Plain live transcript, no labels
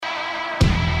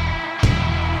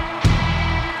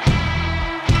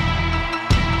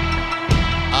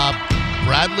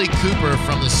Bradley Cooper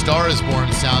from the Star is Born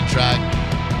soundtrack,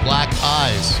 Black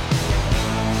Eyes,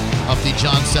 off the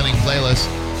John Senning playlist.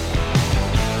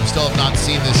 I still have not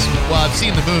seen this. Well, I've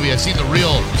seen the movie. I've seen the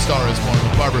real Star is Born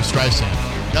with Barbara Streisand.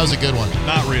 That was a good one.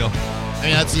 Not real. I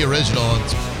mean, that's the original.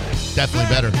 It's definitely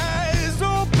better.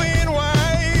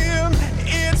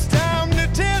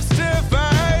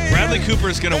 Bradley Cooper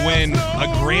is going to win a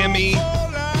Grammy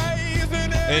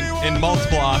and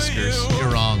multiple Oscars.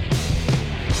 You're wrong.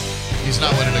 He's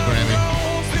not winning a Grammy.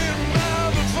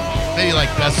 Maybe like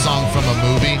best song from a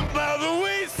movie.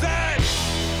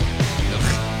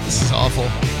 Ugh, this is awful.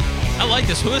 I like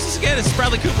this. Who is this again? It's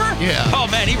Bradley Cooper? Yeah. Oh,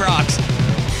 man, he rocks.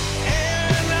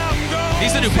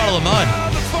 He's the new Puddle of Mud.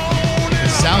 It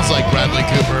sounds like Bradley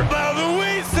Cooper.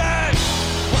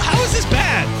 Well, how is this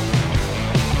bad?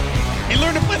 He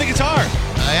learned to play the guitar.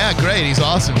 Yeah, great. He's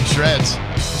awesome. He shreds.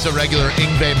 He's a regular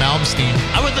Yngwie Malmsteen.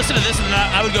 I would listen to this and then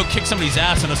I would go kick somebody's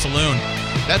ass in a saloon.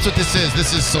 That's what this is.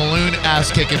 This is saloon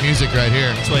ass-kicking music right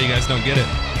here. That's why you guys don't get it.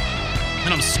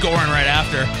 And I'm scoring right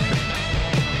after.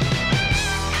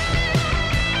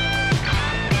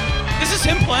 Is this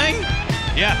him playing?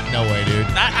 Yeah. No way, dude.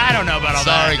 I don't know about all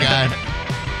Sorry, that.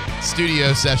 guy.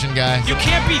 Studio session guy. You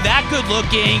can't be that good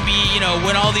looking,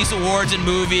 win all these awards and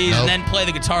movies, Nope. and then play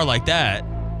the guitar like that.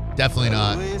 Definitely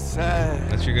not.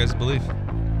 That's your guys' belief.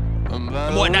 And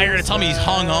what, now you're going to tell me he's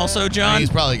hung also, John? He's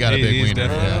probably got a big He's wiener.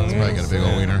 definitely- Yeah, he's probably got a big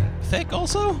old wiener. Thick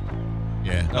also?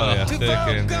 Yeah. Oh, yeah. Thick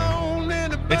and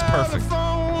it's perfect.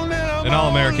 An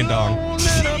all-American dong.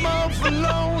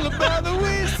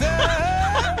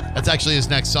 That's actually his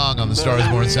next song on the Star is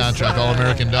Born soundtrack, All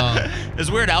American Dong.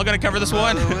 Is Weird Al going to cover this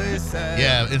one?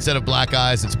 Yeah, instead of Black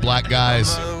Eyes, it's Black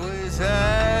Guys.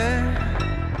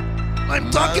 I'm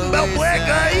talking about Black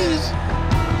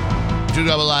Eyes. Drew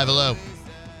Double Live, hello.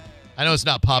 I know it's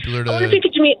not popular I wonder if you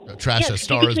could meet, trash a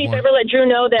Star is Born. ever let Drew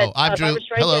know that Oh, I'm Drew. Barbra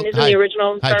Streisand Hello. isn't Hi. the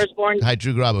original Hi, Star is Born? Hi,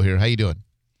 Drew Grabo here. How you doing?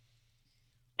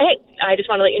 Hey, I just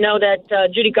want to let you know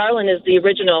that Judy Garland is the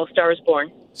original Star is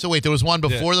Born. So wait, there was one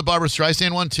before the Barbra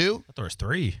Streisand one too? I thought there was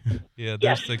 3. Yeah,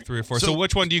 there's Yes. like 3 or 4. So- So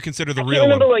which one do you consider the I real can't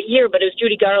remember one? what year, but it was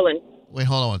Judy Garland. Wait,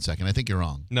 hold on one second. I think you're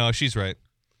wrong. No, she's right.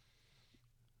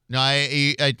 No,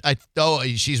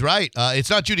 she's right. It's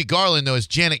not Judy Garland though. It's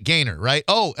Janet Gaynor, right?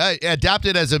 Oh,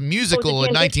 adapted as a musical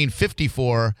in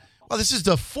 1954. Well, this is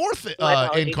the 4th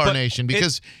apologies. incarnation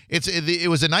because it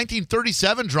was a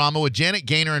 1937 drama with Janet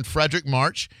Gaynor and Frederick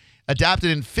March, adapted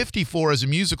in 54 as a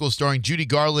musical starring Judy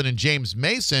Garland and James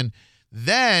Mason.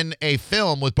 Then a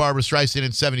film with Barbra Streisand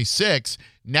in 76.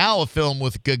 Now a film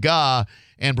with Gaga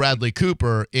and Bradley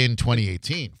Cooper in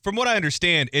 2018. From what I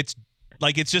understand, it's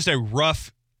just a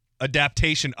rough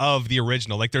adaptation of the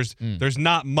original. Like there's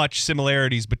not much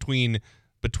similarities between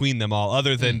them all,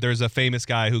 other than there's a famous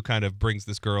guy who kind of brings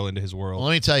this girl into his world. Well,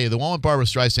 let me tell you, the one with Barbra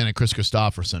Streisand and Chris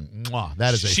Christopherson,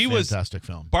 that is a fantastic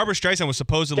film. Barbra Streisand was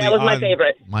supposedly That was my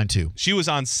favorite. Mine too. She was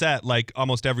on set like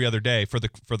almost every other day for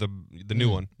the new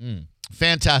one.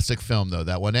 Fantastic film, though,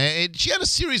 that one. She had a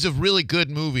series of really good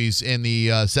movies in the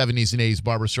 70s and 80s,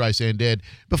 Barbra Streisand did.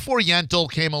 Before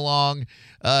Yentl came along,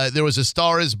 there was A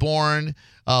Star is Born,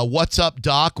 What's Up,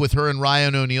 Doc, with her and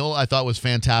Ryan O'Neal, I thought was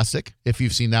fantastic, if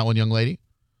you've seen that one, young lady.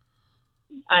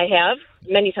 I have,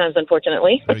 many times,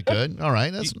 unfortunately. Very good. All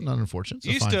right, that's not unfortunate.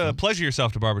 You used to pleasure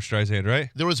yourself to Barbra Streisand, right?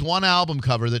 There was one album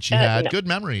cover that she had. No. Good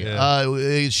memory.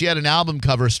 Yeah. She had an album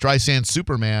cover, Streisand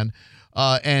Superman,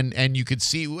 and you could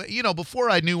see, before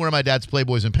I knew where my dad's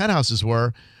Playboys and Penthouses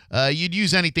were, you'd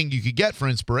use anything you could get for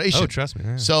inspiration. Oh, trust me.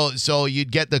 Yeah. So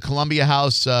you'd get the Columbia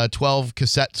House 12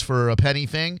 cassettes for a penny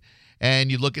thing,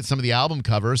 and you'd look at some of the album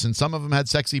covers, and some of them had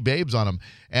sexy babes on them.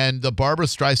 And the Barbra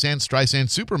Streisand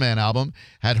Superman album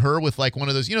had her with like one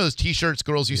of those, those T-shirts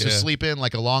girls used to sleep in,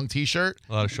 like a long T-shirt.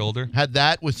 A lot of shoulder. Had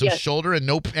that with some shoulder and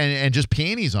and just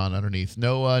panties on underneath.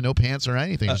 No pants or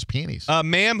anything, just panties.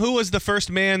 Ma'am, who was the first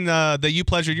man that you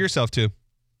pleasured yourself to?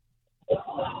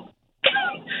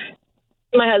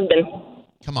 My husband.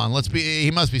 Come on,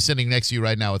 he must be sitting next to you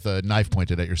right now with a knife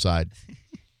pointed at your side.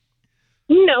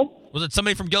 No. Was it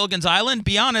somebody from Gilligan's Island?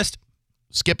 Be honest.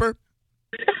 Skipper?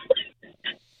 Did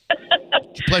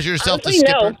you pleasure yourself Honestly, to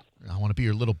Skipper? no. I want to be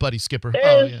your little buddy, Skipper. There's-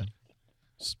 Oh, yeah.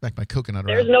 Smack my coconut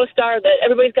There's around. no star that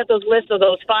everybody's got those lists of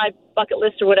those 5 bucket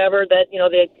lists or whatever that,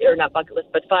 or not bucket lists,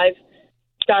 but 5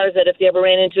 stars that if you ever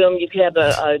ran into them, you could have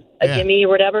a Yeah. gimme or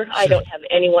whatever. I don't have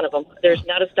any one of them. There's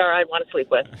not a star I'd want to sleep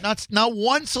with. Not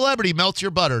one celebrity melts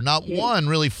your butter. Not one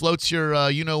really floats your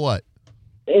you-know-what.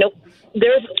 Nope.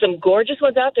 There's some gorgeous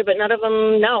ones out there, but none of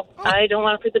them, no. I don't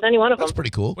want to sleep with any one of them. That's pretty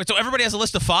cool. Wait, so everybody has a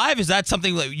list of 5? Is that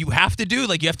something that you have to do?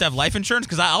 Like you have to have life insurance?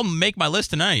 Because I'll make my list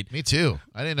tonight. Me too.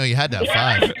 I didn't know you had to have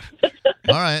 5.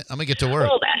 All right, I'm gonna get to work.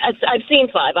 Well, I've seen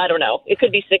 5. I don't know. It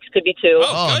could be 6, could be 2.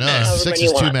 Oh, no, goodness. 6 However is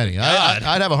many too you many.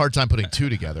 I'd have a hard time putting 2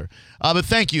 together. But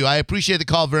thank you. I appreciate the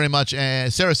call very much.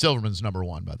 And Sarah Silverman's number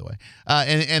 1, by the way.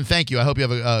 And thank you. I hope you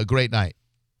have a great night.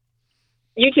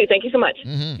 You too. Thank you so much.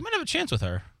 You might have a chance with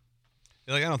her.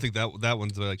 Like I don't think that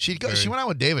one's like She went out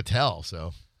with Dave Attell,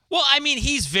 so. Well, I mean,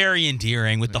 he's very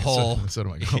endearing with the whole. So do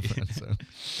my girlfriend. So.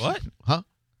 What? Huh?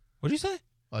 What'd you say?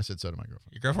 Well, I said so to my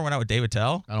girlfriend. Your girlfriend went out with Dave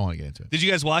Attell? I don't want to get into it. Did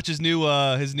you guys watch his new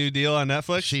deal on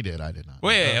Netflix? She did. I did not.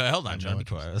 Wait, hold on, no John. Be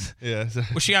interest. quiet. Yeah.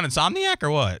 Was she on Insomniac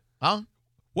or what? Huh?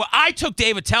 Well, I took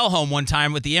Dave Attell home one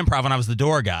time with the Improv when I was the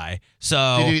door guy.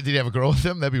 So, Did he have a girl with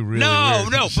him? That'd be really No,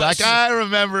 weird. no, She's but like, she- I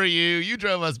remember you. You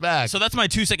drove us back. so that's my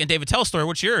 2-second Dave Attell story.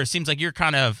 What's yours? Seems like you've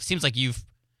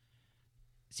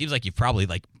probably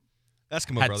like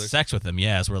Eskimo had Brothers. sex with him.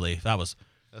 Yeah, it's really Eskimo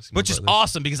which is Brothers.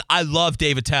 awesome because I love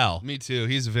Dave Attell. Me too.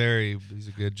 He's a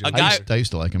good joke. I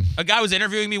used to like him. A guy was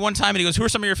interviewing me one time and he goes, "Who are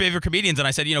some of your favorite comedians?" And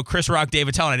I said, Chris Rock, Dave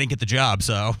Attell, and I didn't get the job.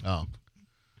 So, Oh.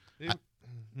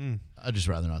 I'd just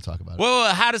rather not talk about it.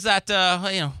 well, how does that?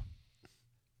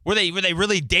 Were they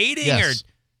really dating Yes. or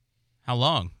how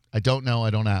long? I don't know. I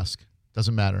don't ask.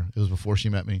 Doesn't matter. It was before she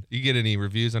met me. You get any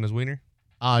reviews on his wiener?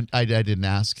 I didn't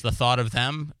ask. Does the thought of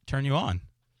them turn you on?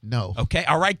 No. Okay,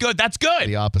 all right, good. That's good.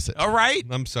 The opposite. All right.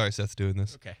 I'm sorry Seth's doing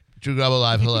this. Okay. Drew Grabo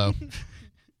Live. Hello.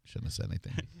 Shouldn't have said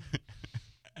anything.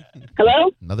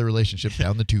 Hello? Another relationship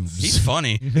down the tubes. He's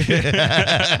funny.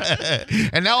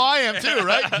 And now I am too,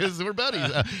 right? Because we're buddies.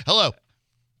 Hello.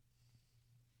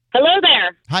 Hello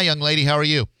there. Hi, young lady. How are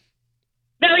you?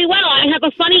 Very well. I have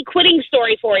a funny quitting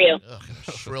story for you. Ugh,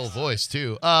 shrill voice,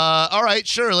 too. All right,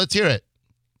 sure. Let's hear it.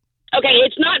 Okay,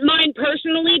 it's not mine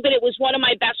personally, but it was one of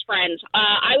my best friends.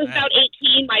 I was about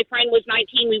 18. My friend was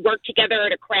 19. We worked together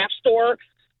at a craft store,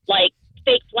 like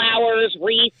fake flowers,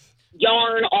 wreaths,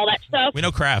 yarn, all that stuff. We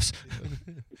know crafts.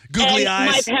 Googly And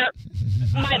eyes.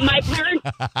 My parents.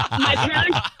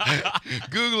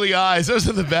 Googly eyes. Those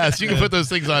are the best. You can put those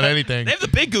things on anything. They have the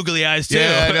big googly eyes too.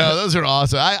 Yeah, I know. Those are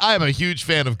awesome. I am a huge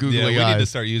fan of googly Yeah, we eyes. need to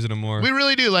start using them more. We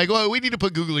really do. Like, well, we need to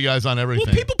put googly eyes on everything.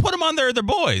 Well, people put them on their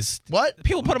boys. What?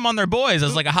 People put them on their boys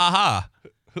as like a ha-ha.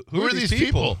 Who are these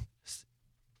people?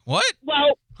 What?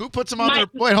 Well, Who puts them on their...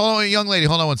 Wait, hold on, young lady.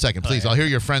 Hold on one second, please. I'll hear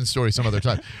your friend's story some other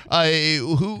time.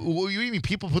 Who you mean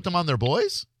people put them on their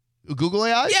boys?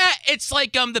 Googly eyes? Yeah, it's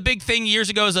like the big thing years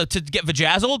ago is to get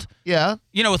vajazzled. Yeah.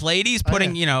 With ladies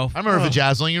putting, I remember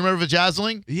vajazzling. You remember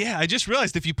vajazzling? Yeah, I just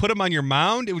realized if you put them on your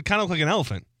mound, it would kind of look like an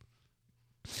elephant.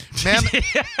 Man,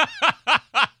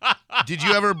 do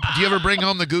you ever bring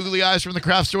home the googly eyes from the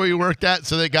craft store you worked at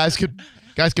so that guys could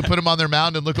put them on their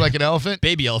mound and look like an elephant?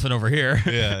 baby elephant over here.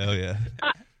 Yeah, oh yeah.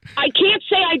 I can't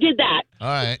say I did that. All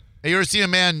right. Have you ever seen a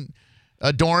man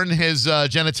adorn his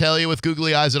genitalia with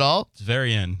googly eyes at all? It's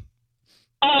very in.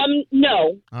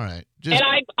 No. All right. And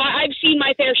I've seen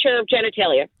my fair share of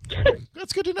genitalia.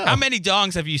 That's good to know. How many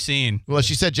dongs have you seen? Well,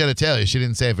 she said genitalia. She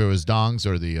didn't say if it was dongs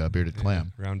or the bearded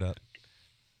clam. Round up.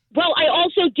 Well, I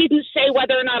also didn't say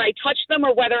whether or not I touched them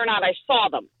or whether or not I saw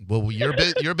them. Well,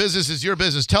 your business is your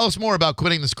business. Tell us more about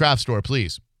quitting this craft store,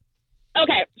 please.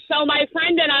 Okay, so my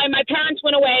friend and I, my parents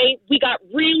went away. We got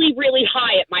really, really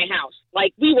high at my house.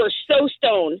 Like, we were so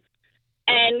stoned.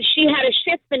 And she had a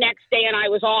shift the next day, and I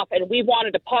was off, and we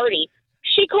wanted to party.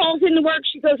 She calls into work.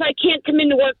 She goes, I can't come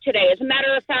into work today. As a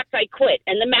matter of fact, I quit.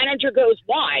 And the manager goes,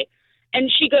 why?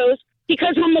 And she goes,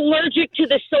 because I'm allergic to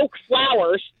the silk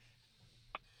flowers.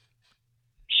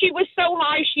 She was so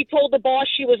high, she told the boss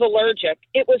she was allergic.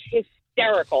 It was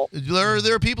hysterical. There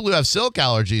are people who have silk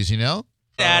allergies, you know?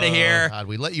 Get out of here. God,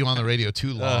 we let you on the radio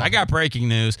too long. I got breaking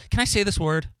news. Can I say this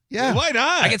word? yeah. Why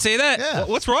not? I can say that? Yeah.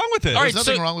 What's wrong with it? All right, There's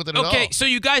nothing wrong with it at okay, all. so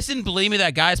you guys didn't believe me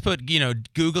that guys put,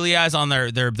 googly eyes on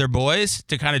their boys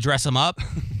to kind of dress them up?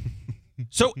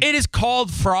 So it is called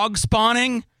frog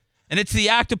spawning, and it's the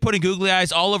act of putting googly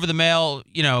eyes all over the male,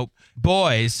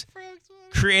 boys,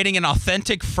 creating an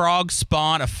authentic frog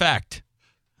spawn effect.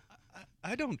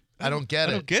 I don't get it. I don't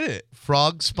get it.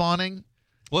 Frog spawning?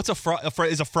 What's a frog?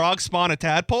 Is a frog spawn a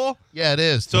tadpole? Yeah, it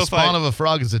is. So The if spawn I- of a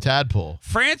frog is a tadpole.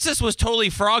 Francis was totally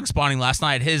frog spawning last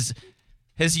night. His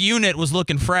unit was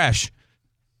looking fresh.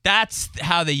 That's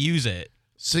how they use it.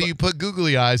 So you put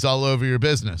googly eyes all over your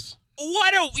business. I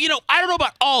don't know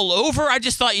about all over. I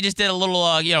just thought you just did a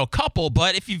little, couple.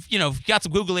 But if you've, got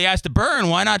some googly eyes to burn,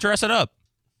 why not dress it up?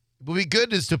 What would be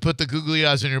good is to put the googly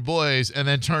eyes on your boys and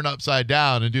then turn upside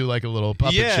down and do like a little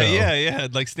puppet show. Yeah.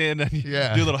 Like stand on,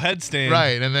 Yeah. do a little headstand.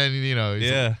 Right, and then,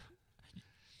 Yeah.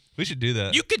 We should do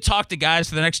that. You could talk to guys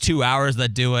for the next 2 hours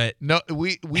that do it. No,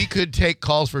 we could take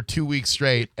calls for 2 weeks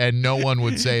straight, and no one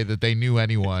would say that they knew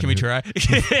anyone. Can we try?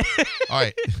 All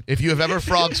right. If you have ever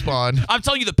frog spawned, I'm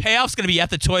telling you, the payoff's going to be at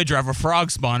the toy drive where Frog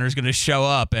Spawner is going to show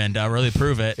up and really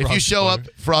prove it. if you show up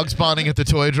frog spawning at the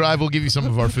toy drive, we'll give you some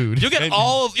of our food. You'll get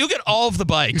all of the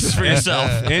bikes for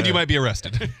yourself. And you might be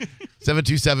arrested.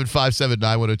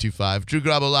 727-579-1025. Drew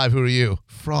Garabo Live, who are you?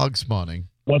 Frog spawning.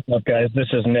 What's up, guys? This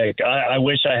is Nick. I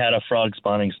wish I had a frog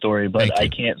spawning story, but Thank you. I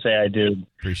can't say I do.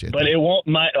 Appreciate But that. it won't.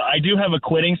 I do have a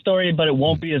quitting story, but it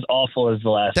won't be as awful as the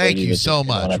last. Thank lady you that so just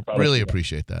came on. much. I promise Really you.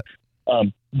 appreciate that.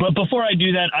 But before I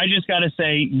do that, I just got to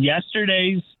say,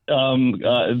 yesterday's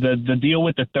the deal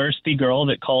with the thirsty girl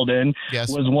that called in Yes.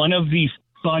 was one of the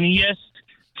funniest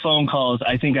phone calls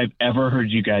I think I've ever heard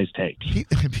you guys take.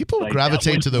 People Like,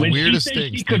 gravitate to the when weirdest she said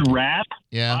things. She could rap.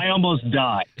 Yeah. I almost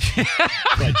died.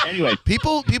 But anyway,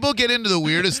 People get into the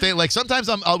weirdest thing. Like sometimes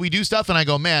we do stuff and I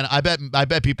go, man, I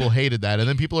bet people hated that. And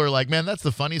then people are like, man, that's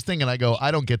the funniest thing. And I go, I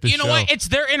don't get this. You know show. what? It's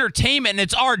their entertainment and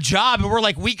it's our job, and we're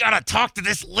like, we gotta talk to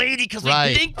this lady because Right.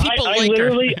 we think people I like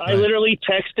her. literally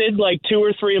texted like 2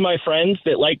 or 3 of my friends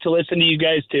that like to listen to you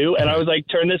guys too, and I was like,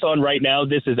 turn this on right now.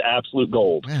 This is absolute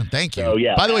gold. Man, thank you. So,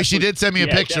 yeah, By the way, she did send me a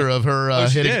yeah, picture of her Oh,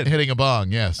 she did? hitting a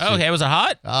bong. Yes. Oh, okay, was it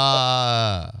hot?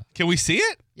 Can we see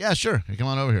it? Yeah, sure. Hey, come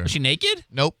on over here. Was she naked?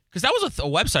 Nope. Because that was a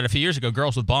website a few years ago,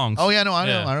 Girls with Bongs. Oh yeah, no, I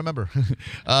know, Yeah. I remember.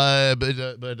 But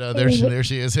there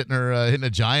she is hitting a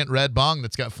giant red bong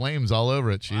that's got flames all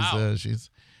over it. Wow. She's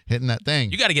hitting that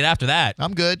thing. You got to get after that.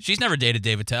 I'm good. She's never dated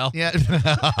David Tell. Yeah.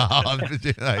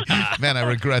 Man, I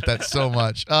regret that so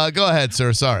much. Go ahead,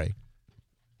 sir. Sorry.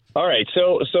 All right,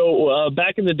 so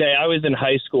back in the day, I was in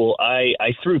high school. I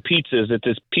threw pizzas at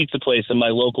this pizza place in my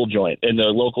local joint, in the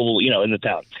local, in the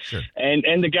town. Sure.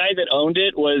 And the guy that owned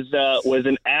it was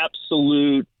an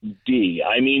absolute D.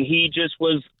 I mean, he just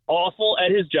was awful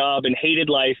at his job and hated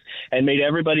life and made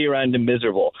everybody around him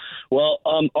miserable. Well,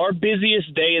 our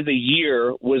busiest day of the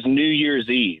year was New Year's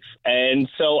Eve. And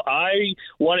so I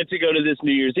wanted to go to this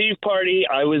New Year's Eve party.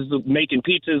 I was making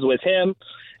pizzas with him.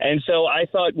 And so I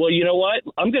thought, well, you know what?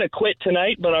 I'm going to quit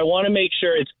tonight, but I want to make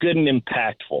sure it's good and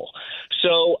impactful.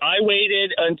 So I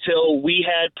waited until we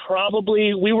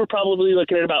were probably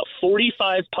looking at about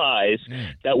 45 pies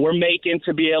that we're making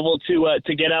to be able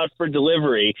to get out for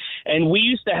delivery. And we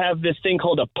used to have this thing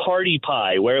called a party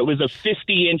pie where it was a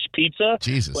 50-inch pizza.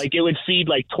 Jesus. Like it would feed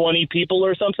like 20 people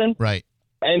or something. Right.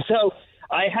 And so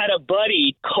I had a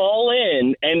buddy call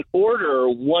in and order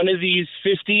one of these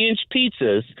 50-inch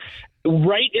pizzas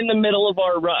right in the middle of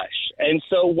our rush. And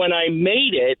so when I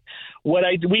made it,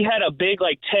 we had a big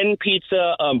like 10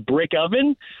 pizza brick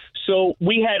oven. So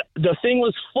the thing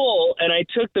was full, and I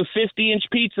took the 50-inch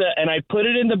pizza and I put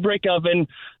it in the brick oven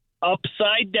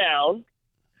upside down,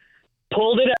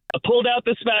 pulled out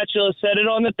the spatula, set it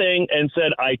on the thing, and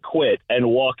said, I quit, and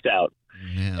walked out.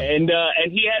 Yeah. And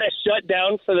he had to shut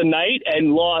down for the night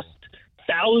and lost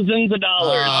thousands of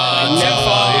dollars.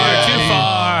 Too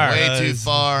far. Way too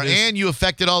far. And you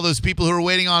affected all those people who are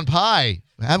waiting on pie.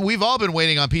 We've all been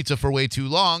waiting on pizza for way too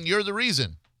long. You're the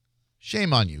reason.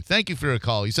 Shame on you. Thank you for your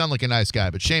call. You sound like a nice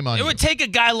guy, but shame on It you. would take a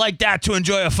guy like that to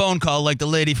enjoy a phone call like the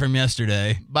lady from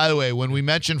yesterday. By the way, when we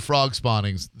mentioned frog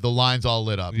spawnings, the lines all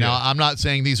lit up. Now, I'm not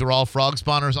saying these are all frog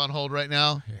spawners on hold right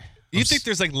now. You think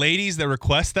there's like ladies that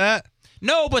request that?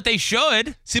 No, but they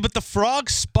should. See, but the frog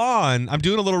spawn, I'm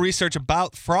doing a little research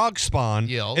about frog spawn,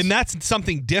 Yes. and that's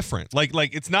something different. Like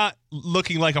it's not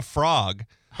looking like a frog.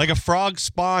 Like a frog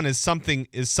spawn is something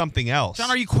else. John,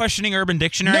 are you questioning Urban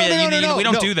Dictionary? We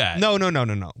don't do that. No.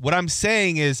 What I'm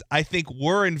saying is I think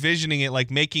we're envisioning it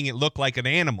like making it look like an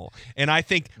animal. And I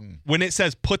think when it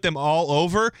says put them all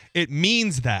over, it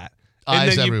means that. And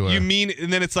Eyes then everywhere. you mean,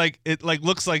 and then it's like, it like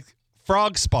looks like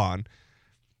frog spawn.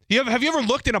 Have you ever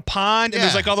looked in a pond and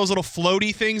there's Yeah. like all those little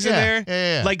floaty things in Yeah,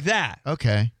 there? yeah. Like that.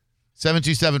 Okay.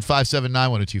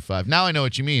 727-579-1025. Now I know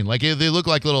what you mean. Like they look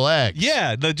like little eggs.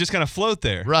 Yeah, they just kind of float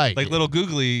there. Right. Like little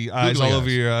googly eyes Googly all over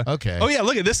eyes. your Okay. Oh yeah,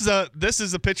 look at this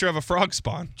is a picture of a frog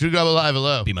spawn. Drew Garabo Live,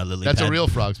 hello. Be my lily That's pad. a real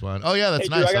frog spawn. Oh, yeah, that's Hey,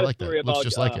 Drew, nice. I got like a story that. Looks about,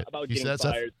 just like it. about You see getting that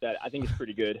stuff? fired that I think is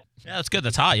pretty good. Yeah, that's good.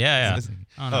 That's hot. Yeah.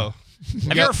 I don't know. Oh,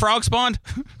 Have you ever frog spawned?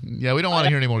 Yeah, we don't want to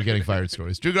hear any more getting fired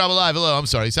stories. Drew Garabo Live, hello. I'm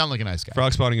sorry. You sound like a nice guy.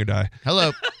 frog spawning or die.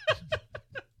 Hello.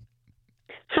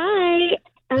 Hi.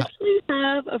 I actually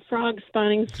have a frog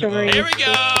spawning story. Here we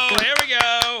go.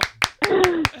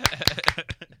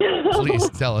 Please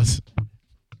tell us.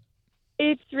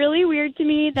 It's really weird to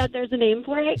me that there's a name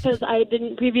for it because I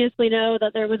didn't previously know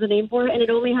that there was a name for it, and it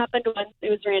only happened once. It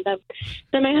was random.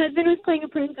 So my husband was playing a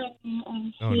prank on me,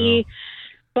 and Oh, he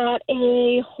bought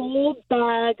a whole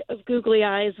bag of googly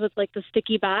eyes with like the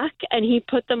sticky back, and he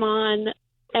put them on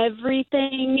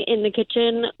everything in the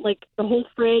kitchen, like the whole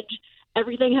fridge.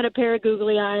 Everything had a pair of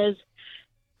googly eyes.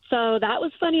 So that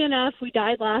was funny enough. We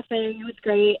died laughing. It was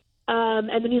great. And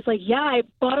then he's like, yeah, I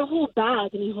bought a whole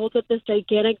bag. And he holds up this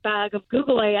gigantic bag of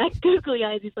googly eyes.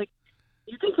 He's like,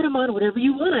 you can put them on whatever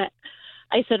you want.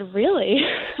 I said, really?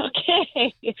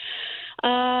 Okay.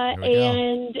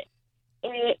 And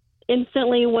it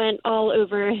instantly went all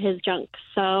over his junk.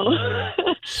 So,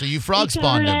 So you frog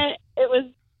spawned him. It was,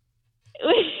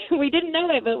 we didn't know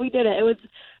it, but we did it. It was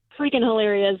freaking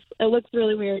hilarious. It looks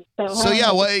really weird. So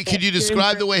yeah, could you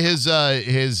describe the way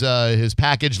his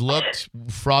package looked?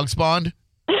 Frog spawned.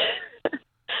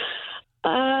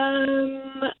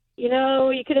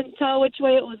 You couldn't tell which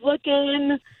way it was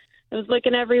looking. It was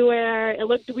looking everywhere. It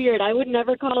looked weird. I would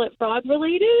never call it frog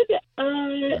related.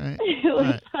 It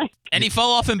was like. And he fell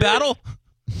off in battle?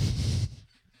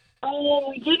 Oh,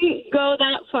 we didn't go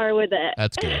that far with it.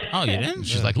 That's good. Oh, you didn't?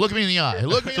 She's like, look me in the eye.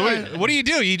 Look me in the eye. What do?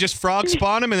 You just frog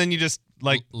spawn him and then you just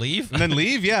like leave? And then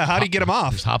leave? Yeah. How do you get him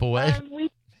off? Just hop away. We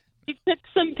took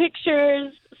some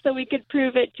pictures so we could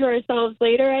prove it to ourselves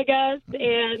later, I guess,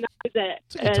 and that was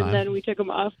it. And then we took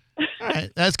them off. All right.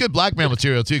 That's good blackmail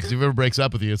material, too, because if he ever breaks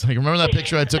up with you, it's like, remember that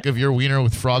picture I took of your wiener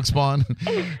with frog spawn?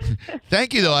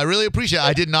 Thank you, though. I really appreciate it.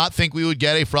 I did not think we would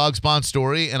get a frog spawn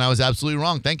story, and I was absolutely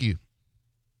wrong. Thank you.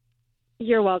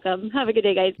 You're welcome. Have a good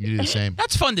day, guys. You do the same.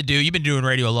 That's fun to do. You've been doing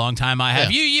radio a long time. I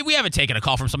have. Yeah. We haven't taken a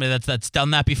call from somebody that's done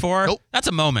that before. Nope. That's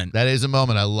a moment. That is a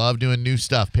moment. I love doing new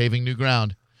stuff, paving new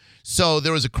ground. So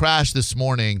there was a crash this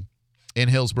morning in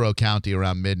Hillsborough County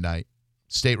around midnight,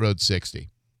 State Road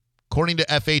 60. According to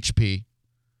FHP,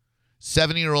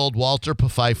 70-year-old Walter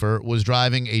Pfeiffer was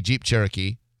driving a Jeep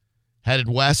Cherokee headed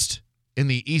west in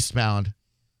the eastbound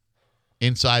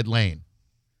inside lane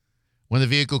when the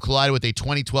vehicle collided with a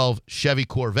 2012 Chevy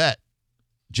Corvette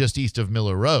just east of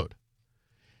Miller Road.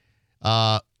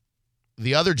 The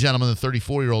other gentleman, the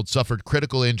 34-year-old, suffered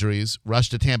critical injuries,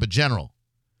 rushed to Tampa General.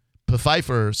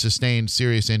 Pfeiffer sustained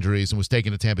serious injuries and was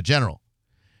taken to Tampa General.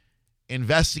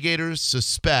 Investigators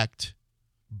suspect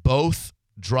both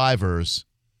drivers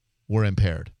were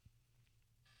impaired.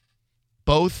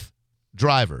 Both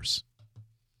drivers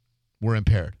were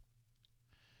impaired.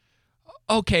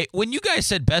 Okay, when you guys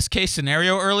said best case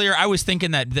scenario earlier, I was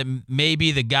thinking that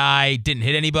maybe the guy didn't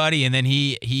hit anybody and then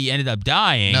he ended up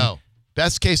dying. No.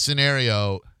 Best case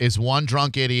scenario is one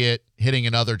drunk idiot hitting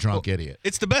another drunk idiot.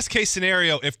 It's the best case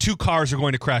scenario if two cars are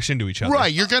going to crash into each other.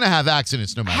 Right, you're going to have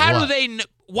accidents no matter what. How do they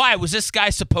why? Was this guy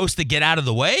supposed to get out of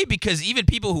the way? Because even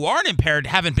people who aren't impaired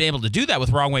haven't been able to do that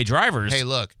with wrong way drivers. Hey,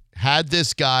 look, had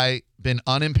this guy been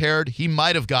unimpaired, he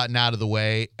might have gotten out of the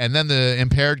way, and then the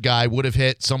impaired guy would have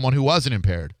hit someone who wasn't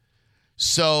impaired.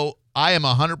 So I am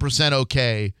 100%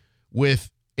 okay with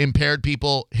impaired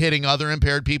people hitting other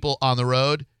impaired people on the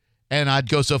road. And I'd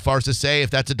go so far as to say if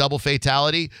that's a double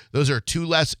fatality, those are two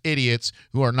less idiots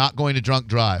who are not going to drunk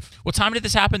drive. What time did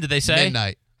this happen, did they say?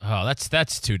 Midnight. Oh,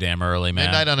 that's too damn early, man.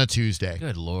 Midnight on a Tuesday.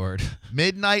 Good Lord.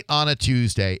 Midnight on a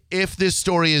Tuesday. If this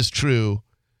story is true,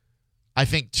 I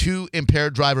think two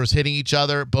impaired drivers hitting each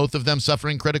other, both of them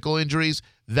suffering critical injuries,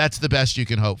 that's the best you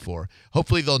can hope for.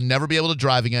 Hopefully they'll never be able to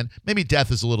drive again. Maybe death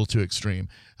is a little too extreme.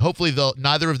 Hopefully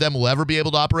neither of them will ever be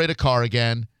able to operate a car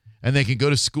again. And they can go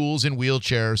to schools in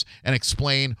wheelchairs and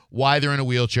explain why they're in a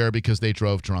wheelchair because they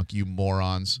drove drunk, you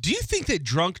morons. Do you think that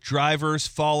drunk drivers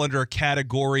fall under a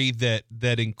category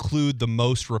that include the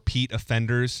most repeat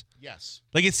offenders? Yes.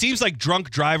 Like, it seems like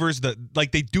drunk drivers,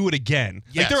 they do it again.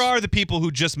 Yes. Like, there are the people who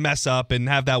just mess up and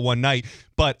have that one night,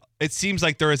 but it seems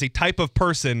like there is a type of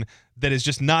person that is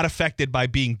just not affected by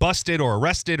being busted or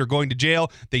arrested or going to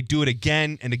jail. They do it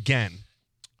again and again.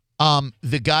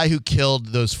 The guy who killed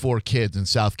those 4 kids in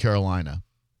South Carolina,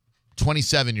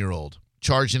 27-year-old,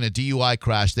 charged in a DUI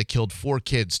crash that killed 4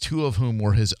 kids, 2 of whom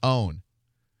were his own.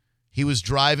 He was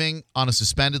driving on a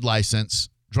suspended license,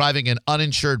 driving an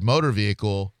uninsured motor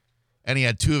vehicle, and he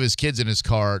had 2 of his kids in his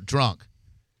car drunk.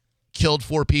 Killed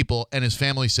 4 people, and his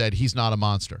family said he's not a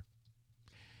monster.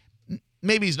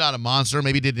 Maybe he's not a monster.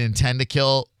 Maybe he didn't intend to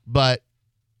kill, but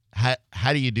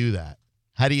how do you do that?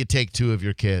 How do you take 2 of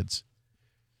your kids?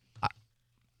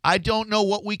 I don't know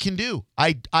what we can do.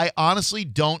 I honestly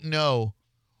don't know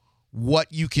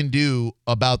what you can do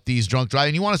about these drunk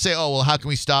driving. You want to say, oh, well, how can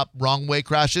we stop wrong way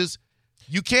crashes?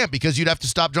 You can't because you'd have to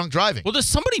stop drunk driving. Well, does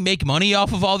somebody make money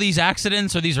off of all these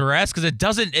accidents or these arrests? Because it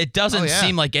doesn't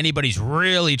seem like anybody's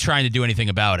really trying to do anything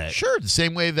about it. Sure. The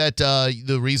same way that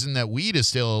the reason that weed is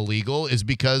still illegal is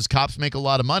because cops make a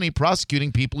lot of money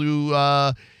prosecuting people who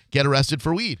get arrested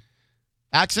for weed.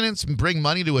 Accidents bring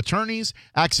money to attorneys.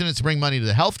 Accidents bring money to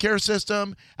the healthcare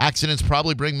system. Accidents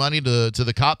probably bring money to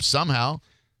the cops somehow.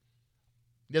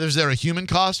 Yeah, is there a human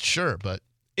cost? Sure, but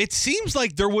It seems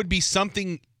like there would be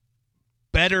something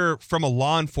better from a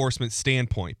law enforcement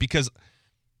standpoint because,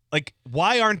 like,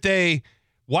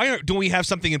 don't we have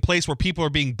something in place where people are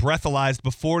being breathalyzed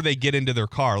before they get into their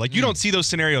car? Like, you don't see those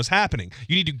scenarios happening.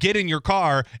 You need to get in your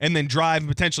car and then drive and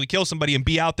potentially kill somebody and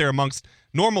be out there amongst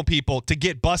normal people to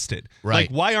get busted. Right.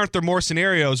 Like, why aren't there more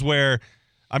scenarios where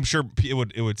I'm sure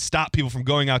it would stop people from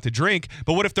going out to drink,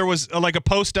 but what if there was like a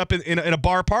post up in a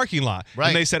bar parking lot Right.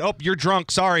 and they said, oh, you're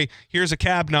drunk, sorry, here's a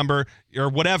cab number or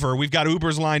whatever, we've got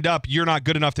Ubers lined up, you're not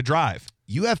good enough to drive.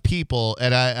 you have people,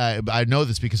 and I know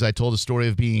this because I told a story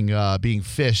of being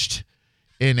fished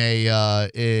in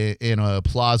a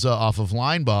plaza off of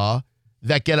Linebaugh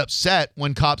that get upset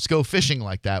when cops go fishing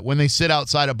like that, when they sit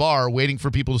outside a bar waiting for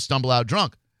people to stumble out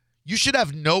drunk. You should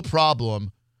have no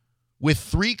problem with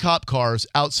 3 cop cars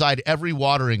outside every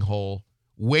watering hole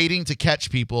waiting to catch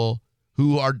people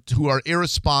who are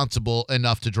irresponsible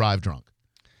enough to drive drunk.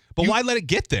 But why let it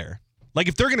get there? Like,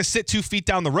 if they're going to sit 2 feet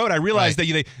down the road, I realize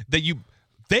Right. that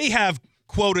they have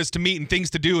quotas to meet and things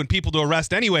to do and people to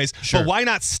arrest anyways. Sure. But why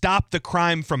not stop the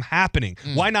crime from happening?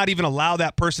 Why not even allow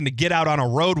that person to get out on a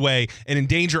roadway and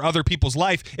endanger other people's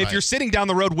life if Right. you're sitting down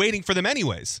the road waiting for them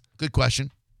anyways? Good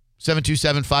question.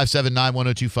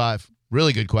 727-579-1025.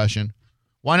 Really good question.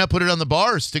 Why not put it on the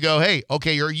bars to go, hey,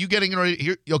 okay, you're getting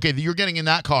in okay, you're getting in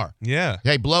that car. Yeah.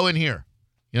 Hey, blow in here.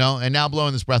 And now blow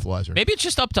in this breathalyzer. Maybe it's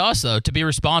just up to us, though, to be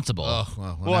responsible.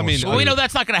 Well, Well, I mean, Well, we know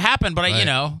that's not going to happen, but,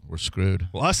 Right. We're screwed.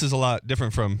 Well, us is a lot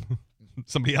different from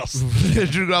somebody else.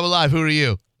 Drew Grub Alive, who are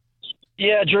you?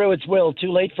 Yeah, Drew, it's Will.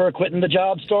 Too late for a quitting the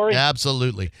job story?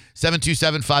 Absolutely.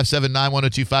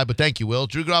 727-579-1025. But thank you, Will.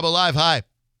 Drew Grub Alive, hi.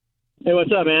 Hey,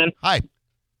 what's up, man? Hi.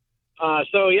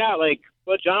 So, yeah, like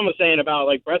what John was saying about,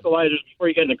 like, breathalyzers before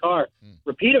you get in the car.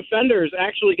 Repeat offenders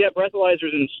actually get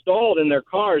breathalyzers installed in their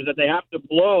cars that they have to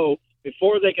blow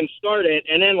before they can start it.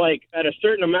 And then, like, at a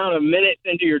certain amount of minutes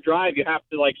into your drive, you have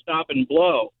to, like, stop and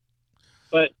blow.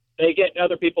 But they get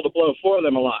other people to blow for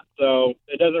them a lot. So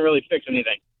it doesn't really fix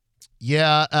anything.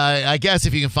 Yeah, I guess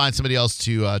if you can find somebody else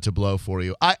to blow for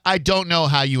you. I don't know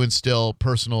how you instill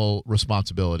personal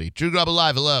responsibility. Drew Grub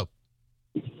Alive, hello.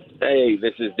 Hey,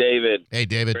 this is David. Hey,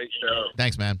 David. Great show.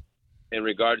 Thanks, man. In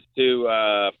regards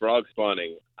to frog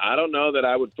spawning, I don't know that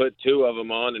I would put 2 of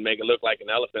them on and make it look like an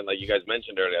elephant like you guys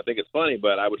mentioned earlier. I think it's funny,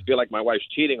 but I would feel like my wife's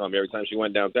cheating on me every time she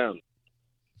went downtown.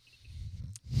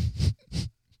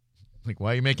 Like,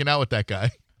 why are you making out with that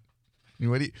guy?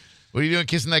 What are you doing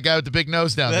kissing that guy with the big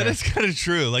nose down That there? is kind of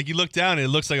true. Like, you look down and it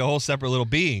looks like a whole separate little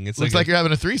being. It's Looks like you're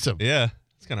having a threesome. yeah,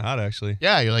 it's kind of hot, actually.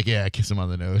 Yeah, you're like, yeah, kiss him on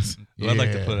the nose. Well, I'd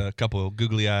like to Yeah. put a couple of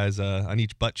googly eyes on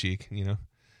each butt cheek,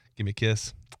 give me a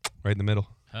kiss right in the middle.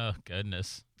 Oh,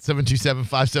 goodness.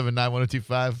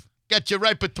 727-579-1025. Get you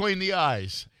right between the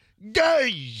eyes.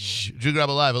 Gage. Drew Grub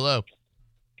Alive, hello.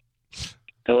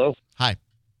 Hello? Hi.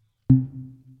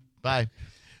 Bye.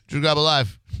 Drew Grub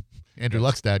Alive. Andrew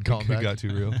Luckstad calling It back. got too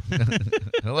real.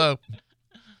 Hello.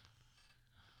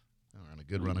 We're on a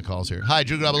good run of calls here. Hi,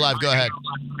 Drew Grub Alive. Go ahead.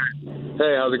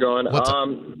 Hey, how's it going? What's up?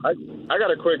 I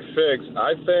got a quick fix.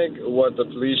 I think what the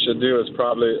police should do is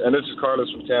probably, and this is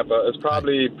Carlos from Tampa, is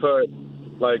probably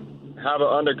have an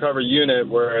undercover unit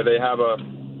where they have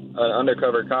an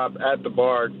undercover cop at the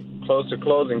bar close to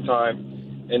closing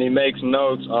time, and he makes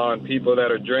notes on people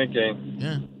that are drinking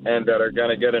and that are going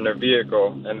to get in their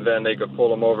vehicle, and then they could pull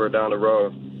them over down the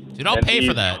road. Dude, I'll pay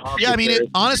for that. Yeah, I mean,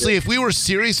 honestly, if we were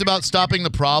serious about stopping the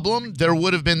problem, there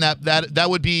would have been that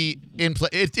would be in play.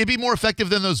 It'd be more effective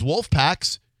than those wolf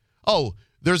packs. Oh,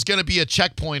 there's going to be a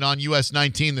checkpoint on US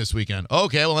 19 this weekend.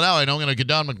 Okay, well, now I know I'm going to get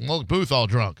down McMullen Booth all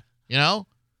drunk,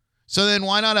 So then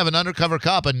why not have an undercover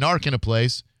cop, a narc in a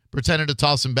place, pretending to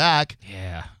toss him back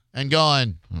Yeah. and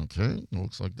going, okay,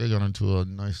 looks like they got into a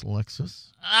nice Lexus.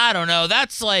 I don't know.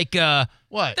 That's like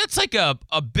What? that's like a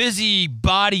busy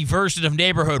body version of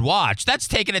Neighborhood Watch. That's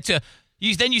taking it to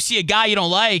then you see a guy you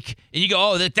don't like and you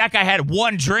go, oh, that guy had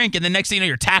one drink, and the next thing you know,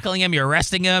 you're tackling him, you're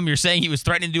arresting him, you're saying he was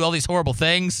threatening to do all these horrible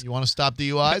things. You want to stop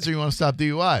DUIs or you want to stop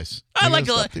DUIs? I You're like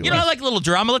gonna a stop I like a little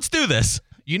drama. Let's do this.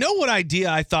 You know what idea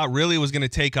I thought really was going to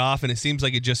take off, and it seems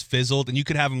like it just fizzled, and you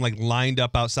could have them like lined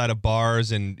up outside of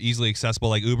bars and easily accessible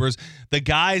like Ubers. The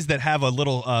guys that have a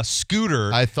little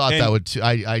scooter. I thought and, that would.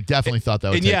 I definitely thought that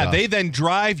would. And take yeah, off. they then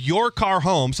drive your car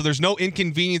home, so there's no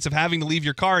inconvenience of having to leave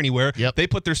your car anywhere. Yep. They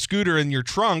put their scooter in your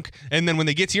trunk, and then when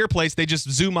they get to your place, they just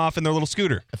zoom off in their little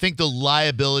scooter. I think the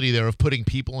liability there of putting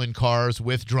people in cars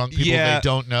with drunk people Yeah. they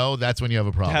don't know, that's when you have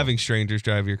a problem. Having strangers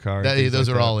drive your car. Those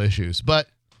are all issues. But,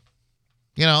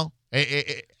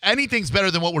 Anything's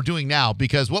better than what we're doing now,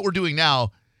 because what we're doing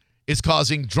now is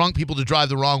causing drunk people to drive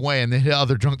the wrong way and then hit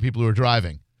other drunk people who are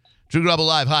driving. Drew Garabo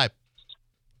Live, hi.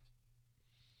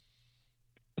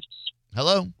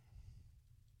 Hello?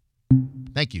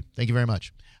 Thank you. Thank you very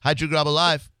much. Hi, Drew Garabo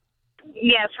Live.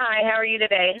 Yes, hi. How are you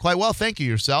today? Quite well, thank you.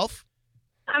 Yourself?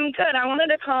 I'm good. I wanted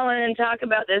to call in and talk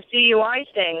about this DUI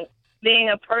thing. Being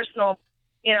a personal,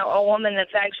 a woman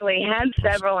that's actually had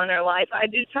several in her life, I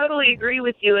do totally agree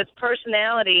with you. It's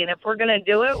personality, and if we're going to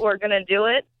do it, we're going to do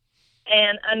it.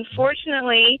 And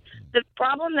unfortunately, the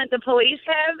problem that the police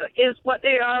have is what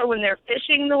they are when they're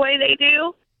fishing the way they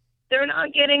do. They're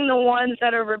not getting the ones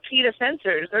that are repeat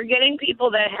offenders. They're getting people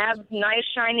that have nice,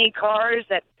 shiny cars,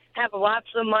 that have lots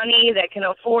of money, that can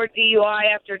afford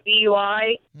DUI after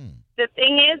DUI. The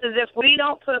thing is if we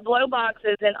don't put blow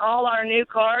boxes in all our new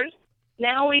cars,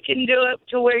 now we can do it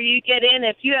to where you get in.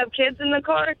 If you have kids in the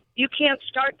car, you can't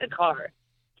start the car.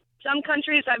 Some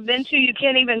countries I've been to, you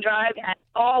can't even drive at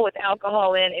all with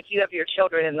alcohol in if you have your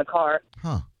children in the car.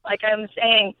 Like I'm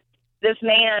saying, this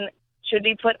man should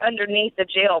be put underneath the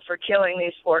jail for killing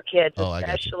these 4 kids,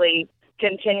 especially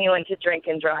continuing to drink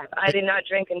and drive. I do not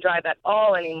drink and drive at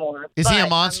all anymore. Is he a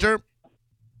monster?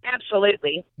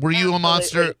 Absolutely. Were you a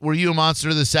monster? Were you a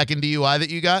monster the second DUI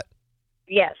that you got?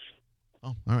 Yes.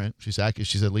 Oh, all right. She's accurate.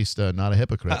 She's at least not a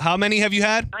hypocrite. How many have you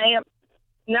had? I am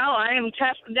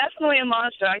definitely a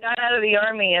monster. I got out of the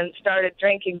Army and started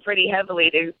drinking pretty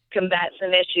heavily to combat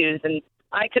some issues, and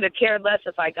I could have cared less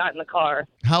if I got in the car.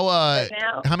 How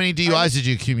many DUIs did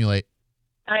you accumulate?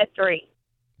 I had 3.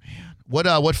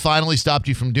 What finally stopped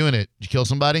you from doing it? Did you kill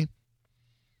somebody?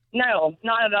 No,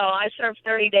 not at all. I served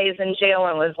 30 days in jail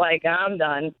and was like, I'm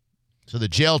done. So the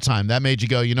jail time, that made you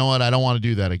go, you know what, I don't want to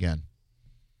do that again.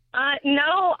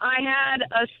 No, I had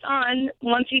a son.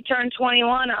 Once he turned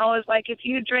 21, I was like, if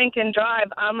you drink and drive,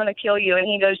 I'm going to kill you. And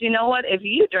he goes, you know what, if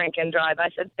you drink and drive? I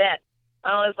said, bet.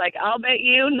 I was like, I'll bet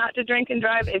you not to drink and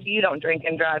drive if you don't drink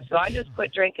and drive. So I just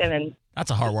quit drinking. And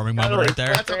that's a heartwarming moment right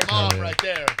there. That's a mom right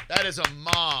there. That is a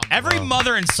mom. Every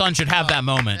mother and son should have that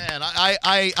moment. Man,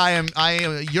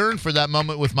 I yearn for that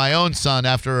moment with my own son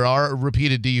after our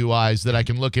repeated DUIs, that I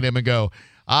can look at him and go,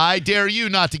 I dare you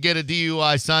not to get a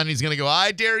DUI, son. He's going to go,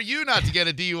 I dare you not to get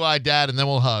a DUI, Dad, and then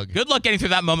we'll hug. Good luck getting through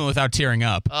that moment without tearing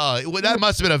up. That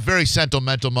must have been a very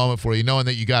sentimental moment for you, knowing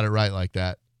that you got it right like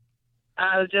that.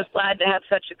 I was just glad to have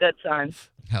such a good son.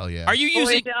 Hell yeah. Are you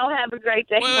using? Boys, y'all have a great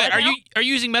day. Wait, are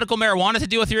you using medical marijuana to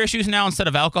deal with your issues now instead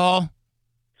of alcohol?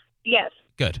 Yes.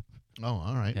 Good. Oh,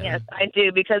 all right. Yes, I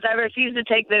do, because I refuse to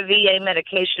take the VA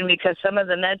medication because some of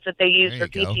the meds that they use for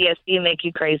PTSD make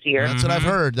you crazier. That's what I've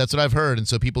heard. That's what I've heard. And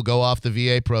so people go off the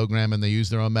VA program and they use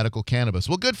their own medical cannabis.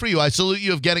 Well, good for you. I salute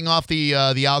you of getting off the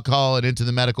alcohol and into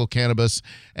the medical cannabis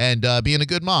and being a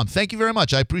good mom. Thank you very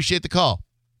much. I appreciate the call.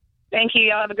 Thank you.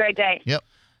 Y'all have a great day. Yep.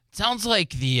 Sounds like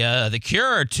the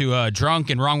cure to drunk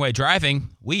and wrong way driving,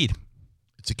 weed.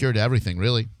 It's a cure to everything,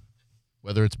 really.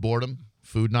 Whether it's boredom,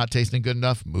 food not tasting good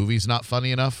enough, movies not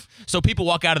funny enough. So people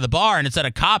walk out of the bar and instead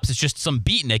of cops, it's just some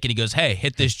beatnik, and he goes, hey,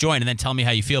 hit this joint and then tell me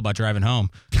how you feel about driving home.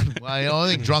 Well, I don't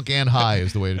think drunk and high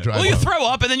is the way to drive Well, you home. throw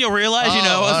up and then you'll realize,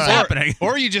 what's happening.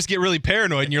 Or you just get really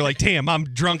paranoid and you're like, damn, I'm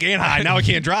drunk and high. Now I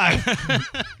can't drive.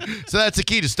 So that's the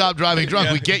key to stop driving drunk.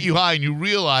 Yeah. We get you high and you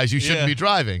realize you shouldn't be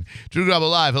driving. Drew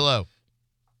Garabo Live, hello.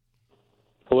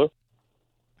 Hello?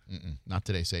 Not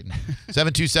today, Satan.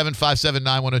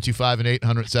 727-579-1025 and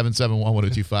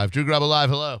 800-771-1025. Drew Garabo Live,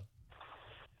 hello.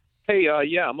 Hey,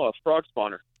 yeah, I'm a frog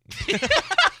spawner.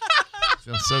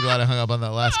 I'm so glad I hung up on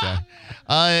that last guy.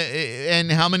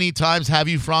 And how many times have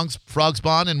you frog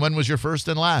spawned, and when was your first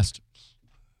and last?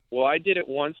 Well, I did it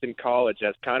once in college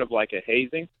as kind of like a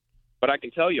hazing, but I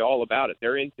can tell you all about it.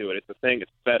 They're into it. It's a thing.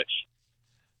 It's a fetish.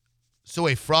 So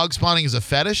wait, frog spawning is a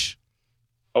fetish?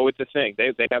 Oh, it's a thing.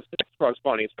 They have sex frog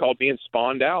spawning. It's called being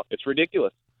spawned out. It's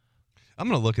ridiculous. I'm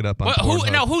going to look it up on Well,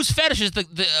 Pornhub. Now, whose fetish is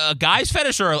the guy's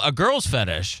fetish or a girl's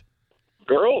fetish?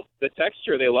 Girls, the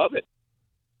texture, they love it.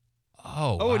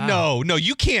 Oh, wow. No,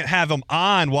 you can't have them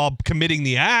on while committing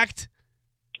the act.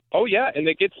 Oh, yeah, and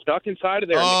they get stuck inside of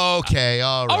there. Okay,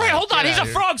 all right. All right, hold on. He's a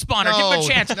frog spawner. Give him a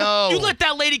chance. No. You let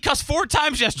that lady cuss 4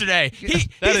 times yesterday.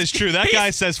 That is true. That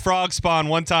guy says frog spawn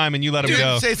one time and you let him Dude,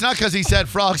 go. say it's not because he said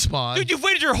frog spawn. Dude, you've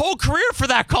waited your whole career for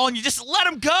that call and you just let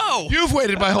him go. You've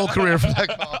waited my whole career for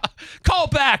that call. Call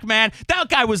back, man. That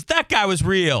guy was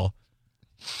real.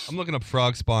 I'm looking up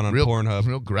frog spawn on Real Pornhub.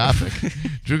 Real graphic.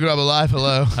 Drew Garabo Live,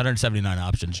 hello. 179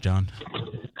 options, John.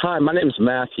 Hi, my name's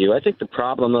Matthew. I think the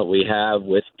problem that we have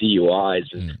with DUIs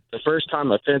is the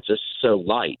first-time offense is so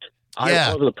light.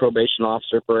 I was a probation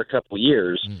officer for a couple of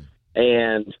years,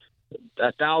 and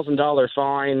 $1,000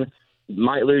 fine,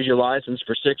 might lose your license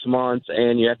for 6 months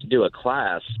and you have to do a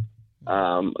class.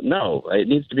 No, it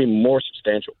needs to be more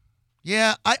substantial.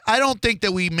 Yeah, I don't think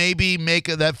that we maybe make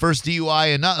that first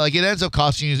DUI enough. Like, it ends up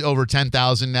costing you over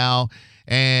 $10,000 now,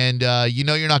 and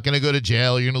you're not going to go to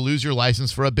jail. You're going to lose your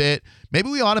license for a bit. Maybe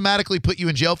we automatically put you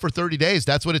in jail for 30 days.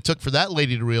 That's what it took for that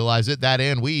lady to realize it, that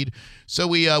and weed. So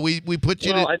we put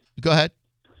you go ahead.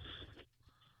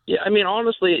 Yeah, I mean,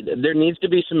 honestly, there needs to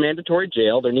be some mandatory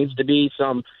jail. There needs to be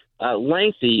some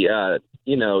lengthy,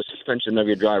 suspension of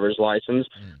your driver's license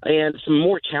and some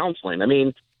more counseling. I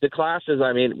mean, the classes,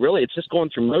 really, it's just going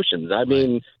through motions. I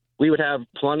mean, we would have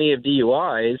plenty of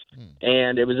DUIs,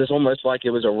 and it was just almost like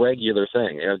it was a regular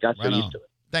thing. I got so used to it.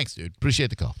 Thanks, dude. Appreciate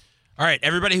the call. All right,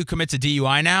 everybody who commits a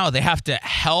DUI now, they have to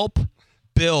help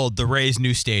build the Rays'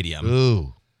 new stadium.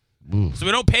 Ooh. So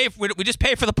we don't pay. We just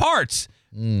pay for the parts.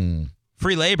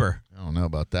 Free labor. I don't know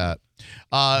about that.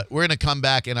 We're going to come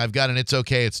back, and I've got an It's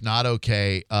Okay, It's Not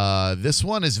Okay. This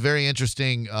one is very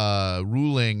interesting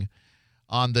ruling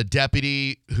on the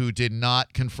deputy who did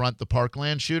not confront the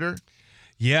Parkland shooter.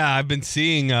 Yeah, I've been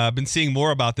seeing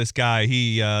more about this guy.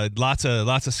 He lots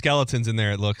of skeletons in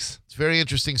there, it looks. It's a very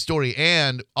interesting story.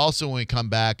 And also when we come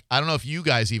back, I don't know if you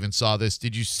guys even saw this.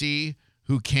 Did you see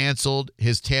who canceled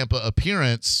his Tampa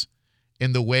appearance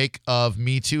in the wake of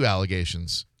Me Too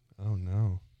allegations? Oh,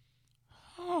 no.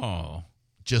 Oh.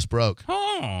 Just broke.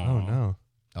 Oh, no.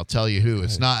 I'll tell you who.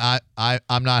 It's not.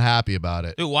 I'm not happy about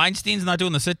it. Dude, Weinstein's not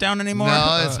doing the sit down anymore?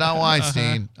 No, it's not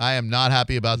Weinstein. I am not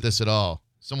happy about this at all.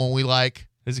 Someone we like.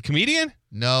 Is it a comedian?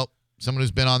 No. Someone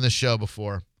who's been on this show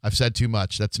before. I've said too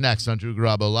much. That's next on Drew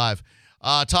Garabo Live.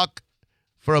 Talk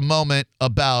for a moment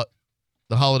about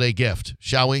the holiday gift,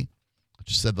 shall we? I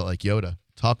just said that like Yoda.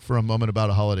 Talk for a moment about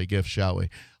a holiday gift, shall we?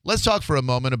 Let's talk for a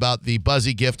moment about the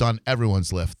buzzy gift on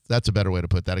everyone's list. That's a better way to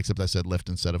put that, except I said lift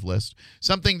instead of list.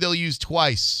 Something they'll use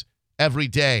twice every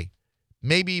day,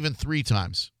 maybe even 3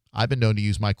 times. I've been known to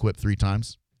use my Quip 3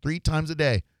 times. 3 times a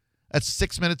day. That's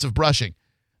 6 minutes of brushing.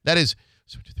 That is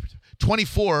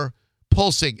 24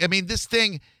 pulsing. I mean, this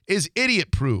thing is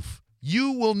idiot-proof.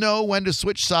 You will know when to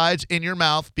switch sides in your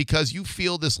mouth because you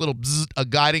feel this little bzz, a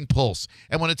guiding pulse.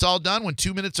 And when it's all done, when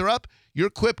 2 minutes are up, your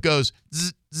Quip goes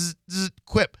zzz, zzz, zzz,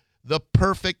 Quip. The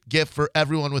perfect gift for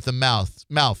everyone with a mouth.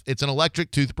 It's an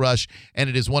electric toothbrush, and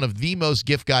it is one of the most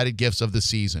gift-guided gifts of the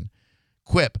season.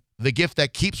 Quip, the gift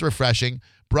that keeps refreshing.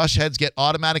 Brush heads get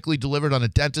automatically delivered on a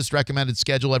dentist-recommended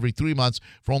schedule every 3 months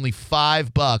for only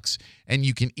 $5, and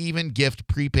you can even gift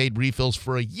prepaid refills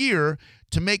for a year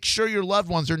to make sure your loved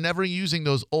ones are never using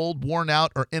those old,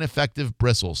 worn-out, or ineffective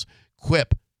bristles.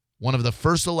 Quip, one of the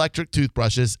first electric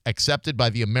toothbrushes accepted by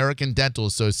the American Dental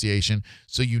Association,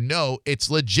 so you know it's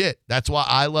legit. That's why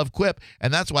I love Quip,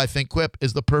 and that's why I think Quip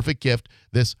is the perfect gift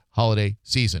this holiday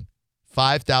season.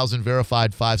 5,000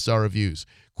 verified 5-star reviews.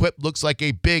 Quip looks like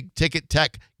a big ticket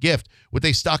tech gift with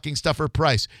a stocking stuffer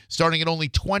price starting at only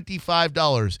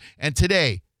 $25. And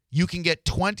today, you can get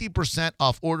 20%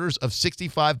 off orders of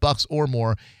 $65 or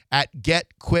more at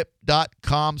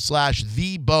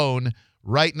getquip.com/thebone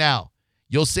right now.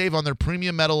 You'll save on their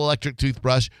premium metal electric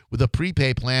toothbrush with a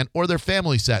prepay plan or their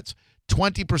family sets.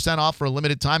 20% off for a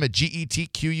limited time at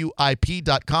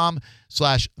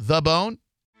getquip.com/thebone.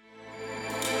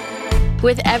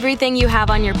 With everything you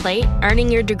have on your plate,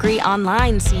 earning your degree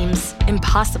online seems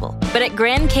impossible. But at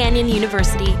Grand Canyon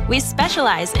University, we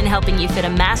specialize in helping you fit a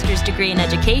master's degree in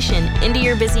education into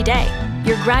your busy day.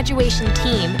 Your graduation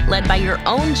team, led by your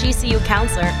own GCU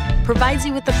counselor, provides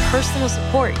you with the personal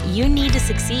support you need to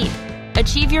succeed.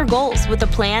 Achieve your goals with a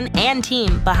plan and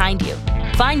team behind you.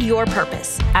 Find your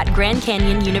purpose at Grand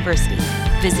Canyon University.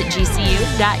 Visit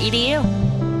gcu.edu.